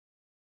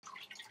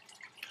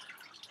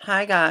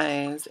Hi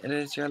guys, it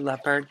is your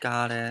leopard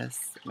goddess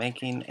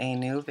making a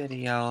new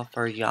video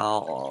for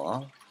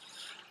y'all.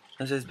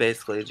 This is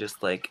basically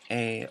just like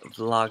a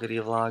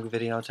vloggity vlog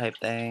video type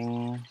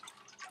thing.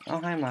 Oh,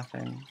 hi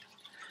Muffin.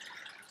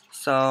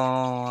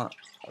 So,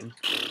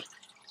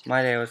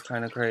 my day was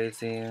kind of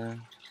crazy.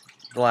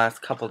 The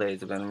last couple days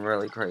have been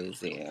really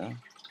crazy.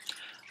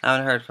 I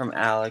haven't heard from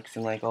Alex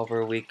in like over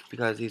a week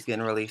because he's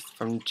getting released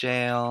from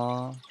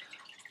jail.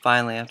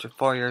 Finally, after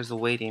 4 years of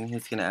waiting,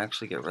 he's gonna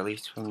actually get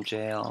released from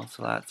jail,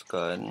 so that's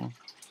good.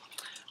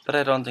 But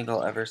I don't think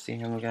I'll ever see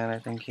him again. I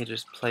think he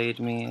just played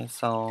me,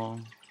 so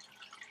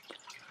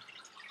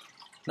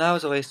that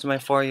was a waste of my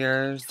 4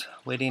 years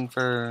waiting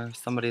for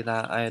somebody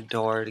that I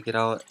adore to get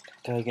out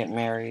to get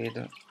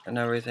married and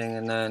everything,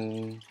 and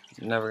then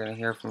never gonna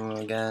hear from him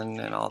again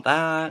and all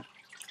that.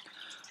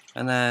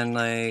 And then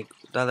like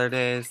the other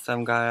day,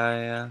 some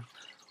guy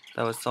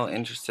that was so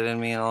interested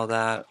in me and all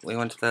that, we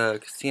went to the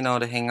casino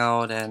to hang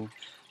out, and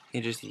he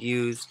just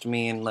used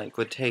me and like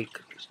would take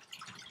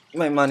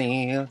my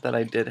money that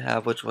I did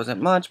have, which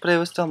wasn't much, but it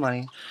was still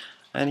money.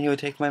 And he would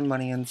take my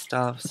money and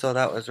stuff, so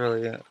that was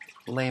really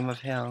lame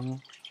of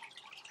him.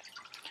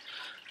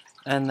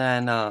 And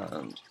then,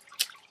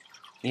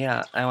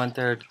 yeah, I went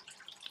there,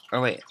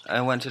 or wait,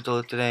 I went to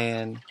Duluth today,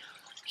 and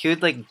he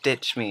would, like,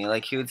 ditch me.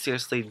 Like, he would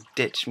seriously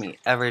ditch me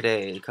every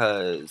day,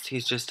 because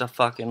he's just a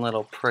fucking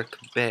little prick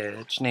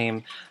bitch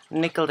named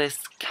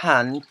Nicholas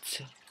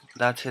Kant.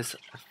 That's his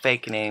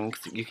fake name,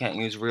 because you can't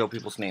use real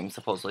people's names,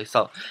 supposedly.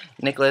 So,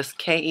 Nicholas,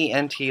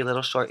 K-E-N-T,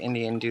 little short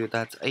Indian dude,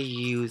 that's a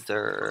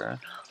user.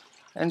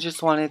 And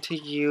just wanted to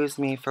use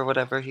me for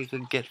whatever he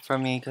could get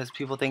from me, because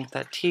people think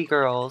that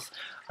T-girls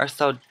are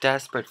so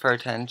desperate for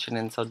attention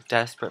and so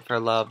desperate for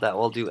love that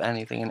we'll do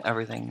anything and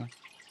everything.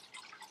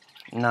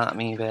 Not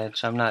me,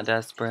 bitch. I'm not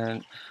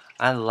desperate.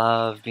 I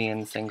love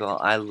being single.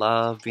 I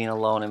love being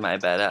alone in my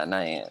bed at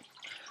night.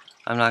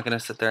 I'm not gonna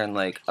sit there and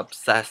like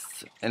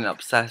obsess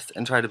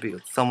and try to be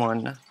with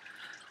someone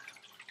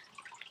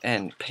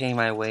and pay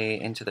my way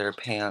into their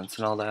pants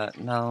and all that.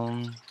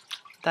 No,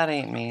 that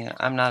ain't me.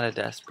 I'm not a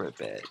desperate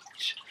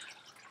bitch.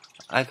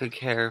 I could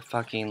care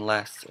fucking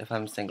less if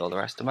I'm single the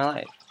rest of my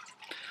life.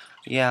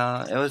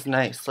 Yeah, it was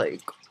nice,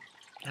 like,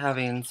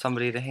 having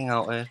somebody to hang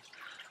out with.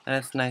 And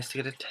it's nice to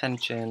get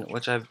attention,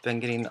 which I've been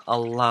getting a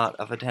lot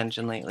of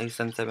attention lately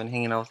since I've been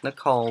hanging out with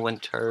Nicole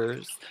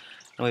Winters.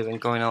 And we've been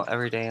going out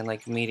every day and,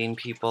 like, meeting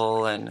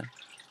people. And,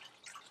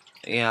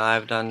 yeah,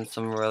 I've done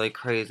some really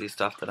crazy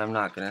stuff that I'm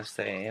not gonna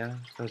say.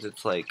 Because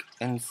it's, like,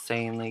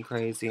 insanely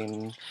crazy.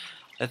 And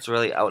it's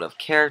really out of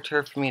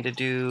character for me to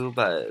do,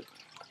 but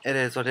it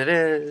is what it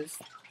is.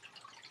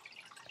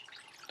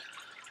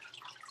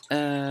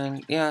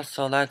 And yeah,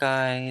 so that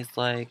guy, he's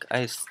like,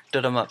 I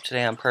stood him up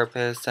today on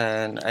purpose,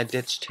 and I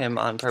ditched him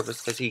on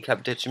purpose because he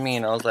kept ditching me,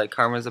 and I was like,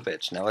 karma's a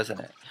bitch now, isn't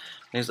it?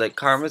 And he's like,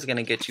 karma's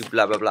gonna get you,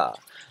 blah, blah, blah.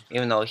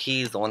 Even though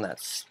he's the one that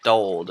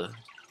stole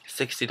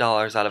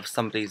 $60 out of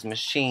somebody's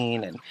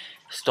machine, and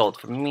stole it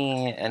from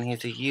me, and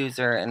he's a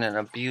user, and an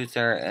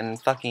abuser,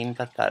 and fucking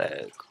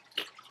pathetic.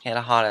 He had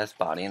a hot-ass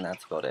body, and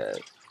that's about it.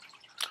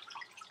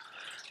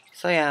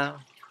 So yeah.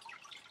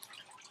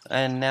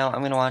 And now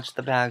I'm gonna watch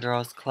the Bad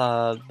Girls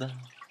Club.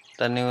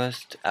 The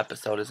newest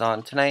episode is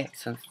on tonight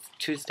since it's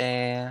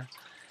Tuesday.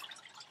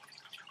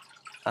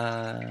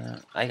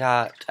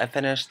 I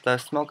finished the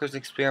Smoker's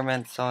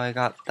Experiment, so I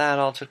got that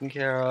all taken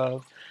care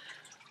of.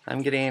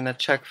 I'm getting a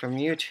check from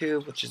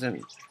YouTube, which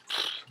isn't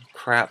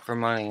crap for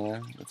money.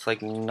 It's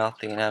like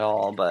nothing at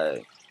all,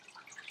 but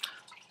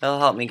it'll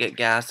help me get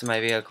gas in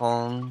my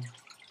vehicle.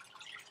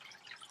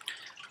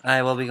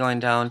 I will be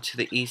going down to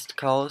the East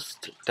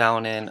Coast,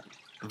 down in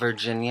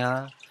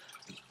Virginia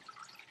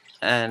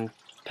and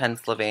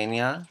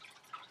Pennsylvania.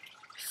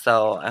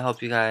 So I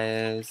hope you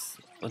guys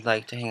would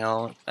like to hang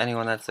out.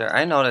 Anyone that's there.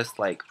 I noticed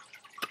like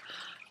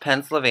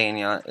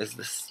Pennsylvania is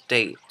the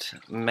state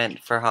meant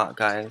for hot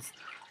guys.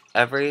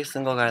 Every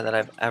single guy that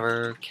I've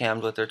ever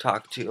cammed with or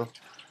talked to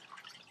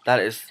that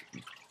is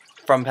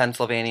from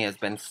Pennsylvania has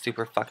been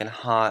super fucking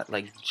hot,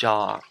 like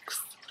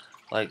jocks.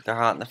 Like they're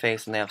hot in the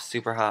face and they have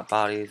super hot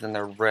bodies and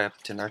they're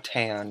ripped and they're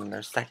tan and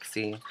they're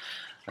sexy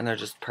and they're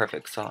just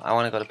perfect. So I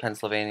want to go to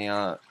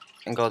Pennsylvania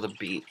and go to the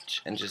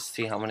beach and just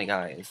see how many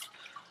guys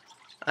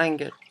I can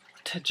get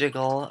to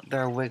jiggle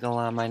their wiggle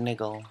on my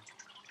niggle.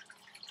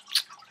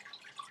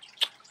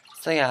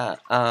 So yeah,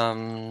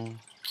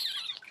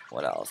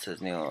 what else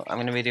is new? I'm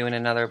gonna be doing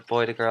another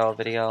boy to girl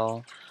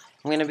video.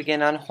 I'm gonna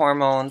begin on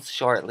hormones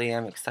shortly.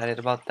 I'm excited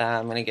about that.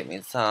 I'm gonna get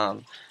me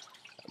some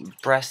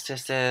breast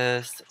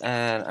assist,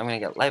 and I'm gonna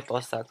get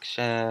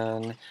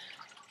liposuction.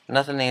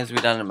 Nothing needs to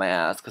be done to my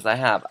ass, because I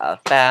have a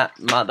fat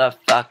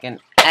motherfucking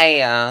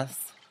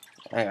ass.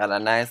 I got a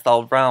nice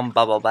old brown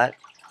bubble butt.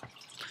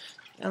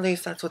 At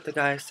least that's what the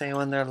guys say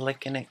when they're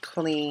licking it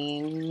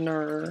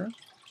cleaner.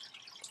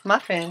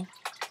 Muffin.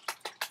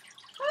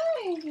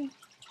 Hi.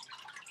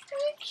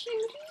 Hi,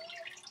 cutie.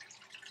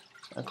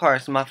 Of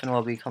course, Muffin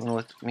will be coming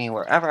with me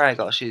wherever I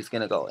go. She's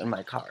gonna go in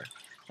my car.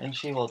 And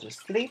she will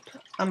just sleep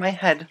on my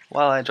head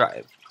while I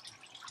drive.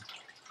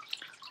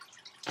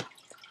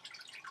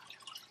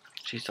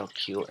 She's so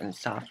cute and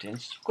soft and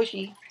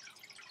squishy.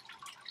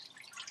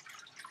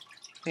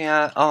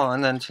 Yeah, oh,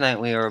 and then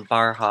tonight we were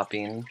bar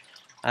hopping.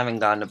 I haven't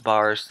gone to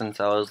bars since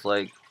I was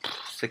like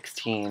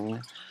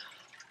 16,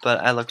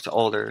 but I looked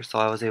older, so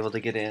I was able to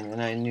get in,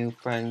 and I knew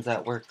friends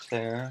that worked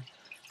there.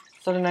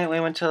 So tonight we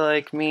went to,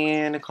 like, me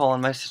and Nicole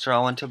and my sister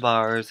all went to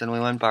bars, and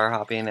we went bar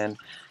hopping, and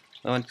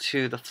we went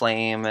to the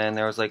Flame, and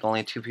there was, like,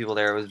 only 2 people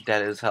there. It was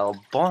dead as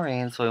hell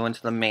boring, so we went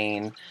to the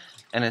main,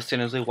 and as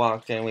soon as we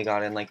walked in, we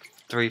got in, like,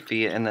 3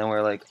 feet, and then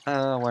we're like,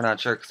 we're not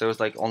sure, because there was,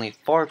 like, only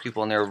 4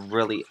 people, and they were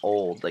really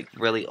old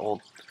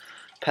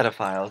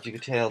pedophiles. You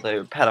could tell they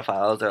were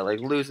pedophiles. They're, like,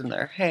 losing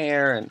their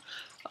hair, and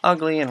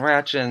ugly and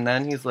ratchet, and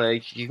then he's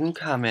like, you can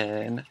come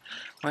in.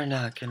 We're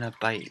not gonna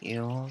bite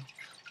you.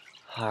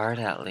 Hard,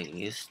 at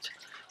least.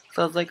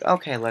 So I was like,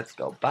 okay, let's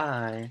go,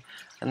 bye.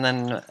 And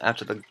then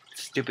after the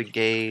stupid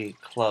gay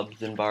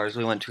clubs and bars,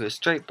 we went to a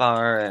straight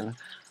bar, and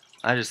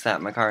I just sat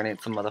in my car and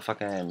ate some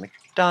motherfucking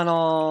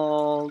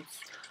McDonald's,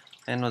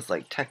 and was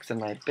like texting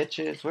my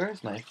bitches.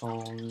 Where's my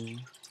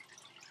phone?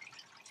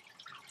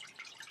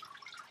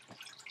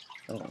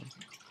 Oh,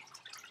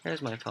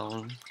 here's my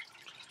phone.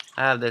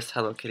 I have this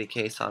Hello Kitty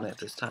case on it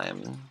this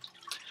time.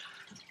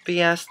 But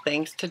yes,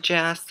 thanks to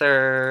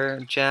Jasper,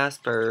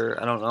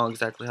 I don't know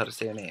exactly how to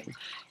say her name.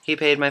 He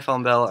paid my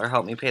phone bill, or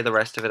helped me pay the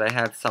rest of it. I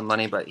had some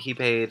money, but he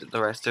paid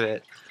the rest of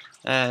it.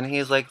 And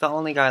he's like the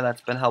only guy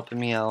that's been helping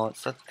me out,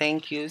 so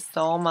thank you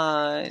so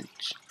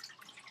much.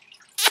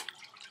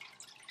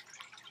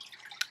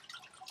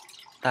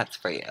 That's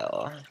for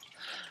you.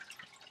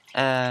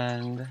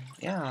 And,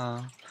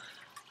 yeah.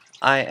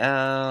 I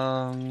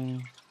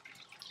am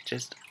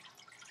just,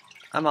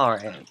 I'm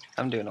alright.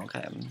 I'm doing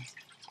okay.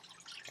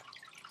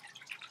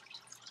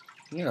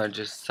 You are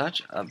just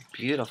such a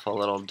beautiful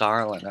little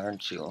darling,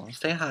 aren't you?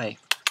 Say hi.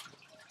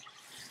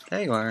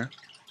 There you are.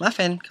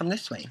 Muffin, come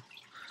this way.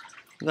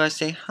 You gotta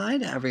say hi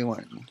to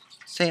everyone.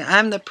 Say,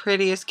 I'm the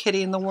prettiest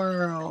kitty in the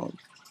world.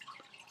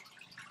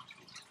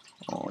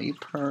 Oh, you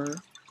purr.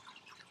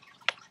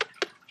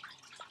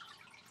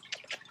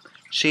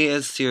 She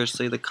is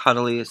seriously the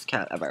cuddliest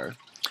cat ever.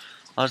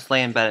 I'll just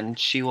lay in bed and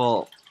she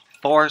will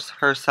force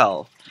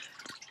herself,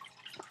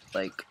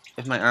 like,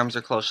 if my arms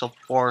are closed, she'll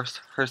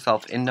force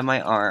herself into my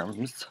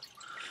arms.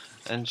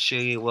 And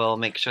she will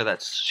make sure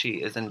that she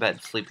is in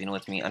bed sleeping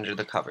with me under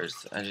the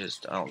covers.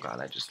 Oh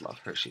God, I just love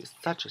her. She's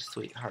such a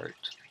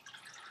sweetheart.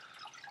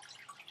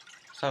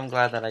 So I'm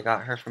glad that I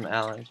got her from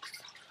Alex.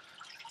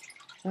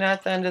 And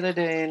at the end of the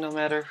day, no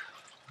matter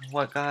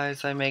what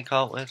guys I make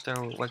out with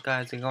or what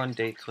guys I go on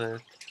dates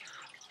with,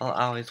 I'll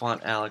always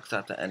want Alex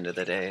at the end of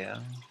the day.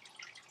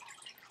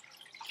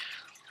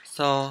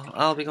 So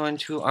I'll be going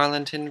to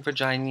Arlington,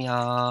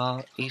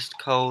 Virginia, East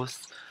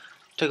Coast,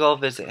 to go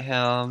visit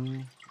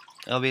him.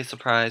 It'll be a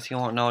surprise. He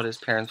won't know it, his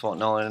parents won't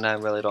know it, and I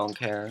really don't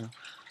care.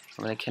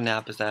 I'm gonna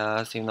kidnap his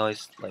ass, even though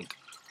he's like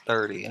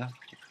 30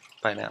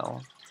 by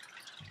now.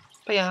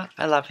 But yeah,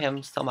 I love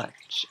him so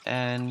much,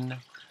 and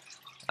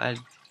I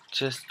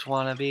just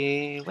want to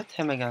be with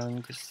him again,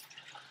 because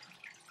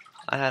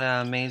I had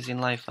an amazing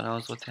life when I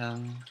was with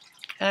him,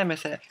 and I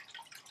miss it.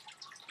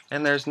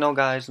 And there's no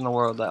guys in the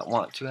world that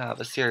want to have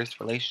a serious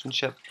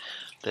relationship.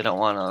 They don't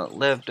want to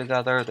live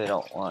together. They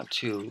don't want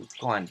to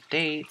go on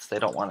dates. They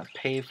don't want to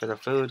pay for their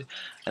food.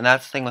 And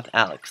that's the thing with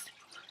Alex.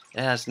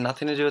 It has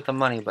nothing to do with the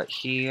money, but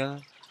he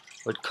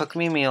would cook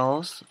me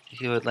meals.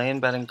 He would lay in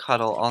bed and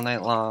cuddle all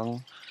night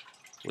long.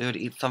 We would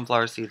eat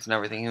sunflower seeds and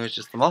everything. He was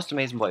just the most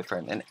amazing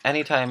boyfriend. And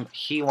anytime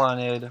I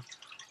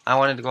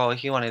wanted to go,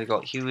 he wanted to go,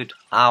 he would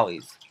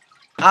always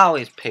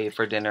pay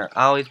for dinner.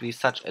 Always be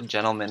such a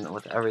gentleman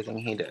with everything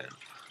he did.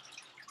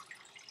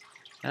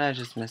 And I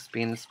just miss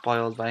being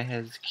spoiled by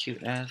his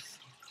cuteness.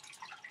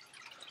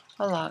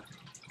 A lot.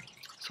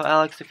 So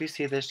Alex, if you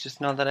see this,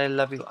 just know that I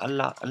love you a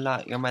lot, a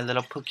lot. You're my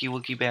little pookie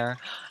wookie bear.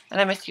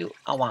 And I miss you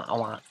a lot, a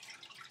lot.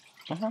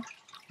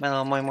 My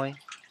little moi moi.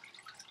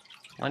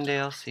 One day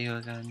I'll see you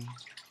again.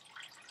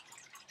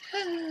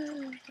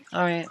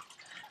 Alright.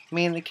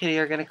 Me and the kitty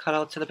are gonna cut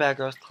out to the Bad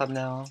Girls Club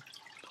now.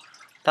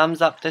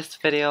 Thumbs up this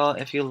video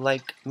if you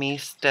like me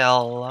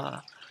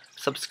still.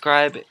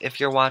 Subscribe if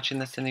you're watching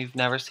this and you've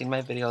never seen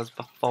my videos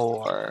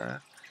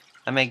before.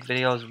 I make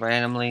videos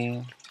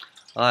randomly.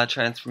 A lot of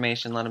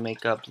transformation, a lot of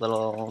makeup,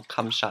 little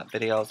cum shot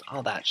videos,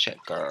 all that shit,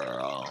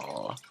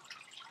 girl.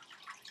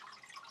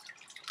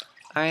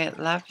 Alright,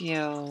 love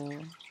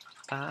you.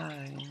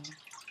 Bye.